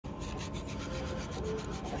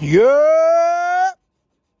Yeah.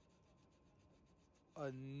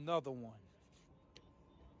 Another one.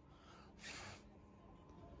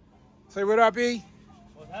 Say what up, E?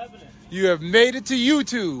 What's happening? You have made it to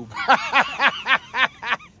YouTube.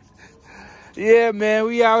 Yeah, man,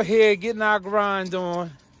 we out here getting our grind on.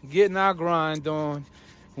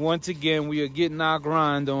 Once again, we are getting our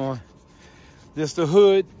grind on. This the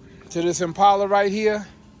hood to this Impala right here.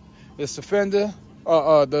 It's the fender,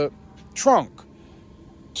 the trunk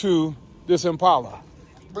to this Impala.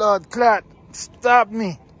 Blood clot, stop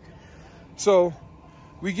me. So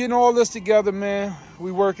we getting all this together, man.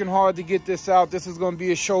 We working hard to get this out. This is gonna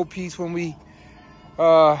be a showpiece when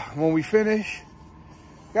we finish.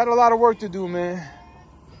 Got a lot of work to do, man.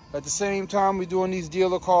 At the same time, we're doing these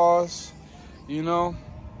dealer cars, you know.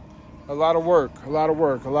 A lot of work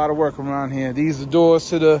around here. These are doors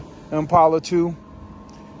to the Impala 2.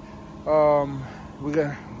 We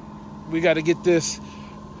got to get this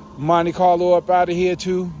Monte Carlo up out of here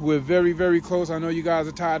too. We're very, very close. I know you guys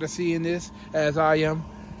are tired of seeing this, as I am.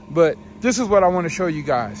 But this is what I want to show you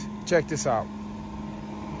guys. Check this out.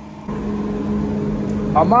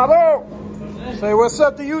 Amado! Say what's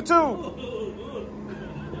up to you too.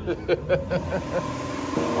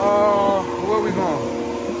 Where we going?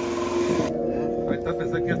 Ahorita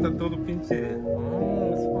pensé que ya está todo pinche.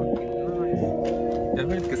 Oh, it's fucking nice. Ya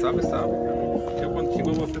ven, el que sabe, sabe. Ya cuánto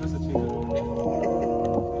chingo voy a hacer esa chinga.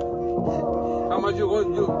 How much you go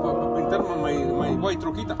pintar my white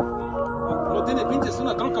troquita? No tiene pinches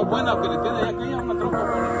una troca buena, que le tiene allá aquella una troca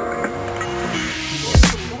buena.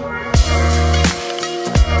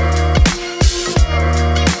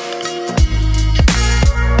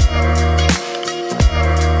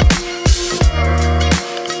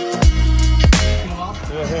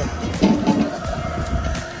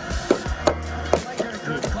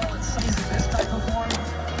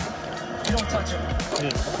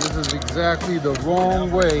 This is exactly the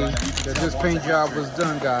wrong way that this paint job was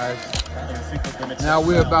done, guys. Now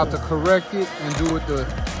we're about to correct it and do it the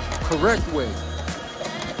correct way.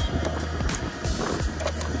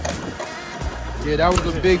 Yeah, that was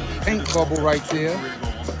a big paint bubble right there.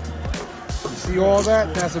 You see all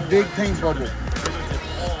that? That's a big paint bubble.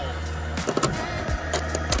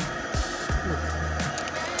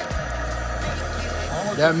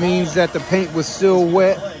 That means that the paint was still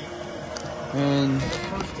wet and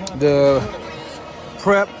the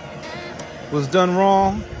prep was done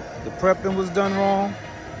wrong. The prepping was done wrong.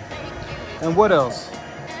 And what else?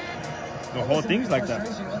 The whole thing's like that.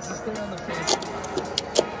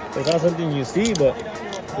 It's not something you see, but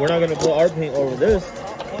we're not gonna put our paint over this.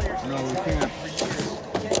 No, we can't.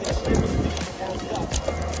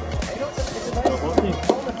 The whole thing.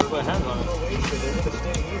 Put hands on it.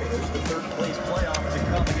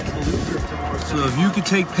 So if you could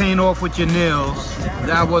take paint off with your nails,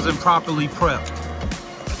 that wasn't properly prepped.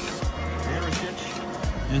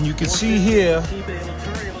 And you can see here,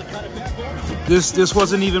 this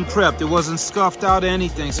wasn't even prepped. It wasn't scuffed out or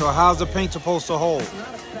anything. So how's the paint supposed to hold?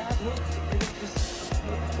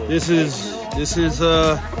 This is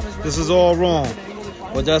all wrong.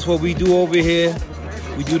 But that's what we do over here.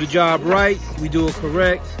 We do the job right, we do it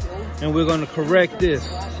correct, and we're gonna correct this.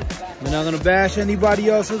 We're not gonna bash anybody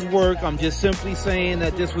else's work. I'm just simply saying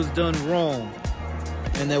that this was done wrong.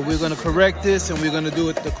 And that we're gonna correct this and we're gonna do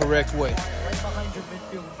it the correct way.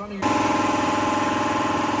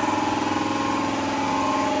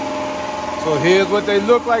 So here's what they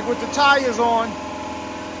look like with the tires on.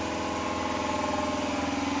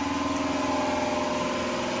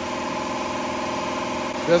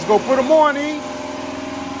 Let's go put them on, E.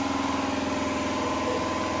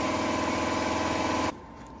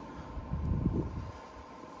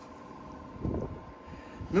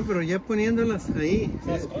 No, pero ya poniéndolas ahí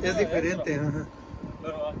es diferente. Ajá.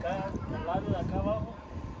 Pero acá, al lado de acá abajo.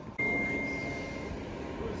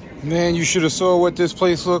 Man, you should have saw what this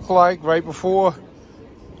place looked like right before.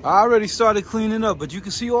 I already started cleaning up, but you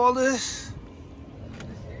can see all this.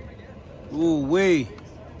 Ooh, wait.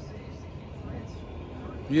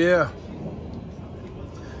 Yeah.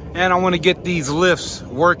 And I want to get these lifts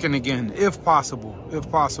working again, if possible.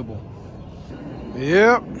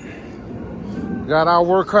 Yep. Got our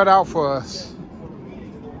work cut out for us.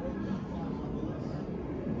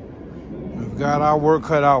 We've got our work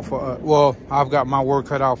cut out for us. Well, I've got my work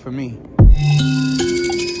cut out for me.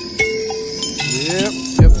 Yep.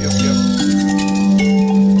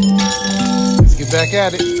 Let's get back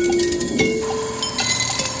at it.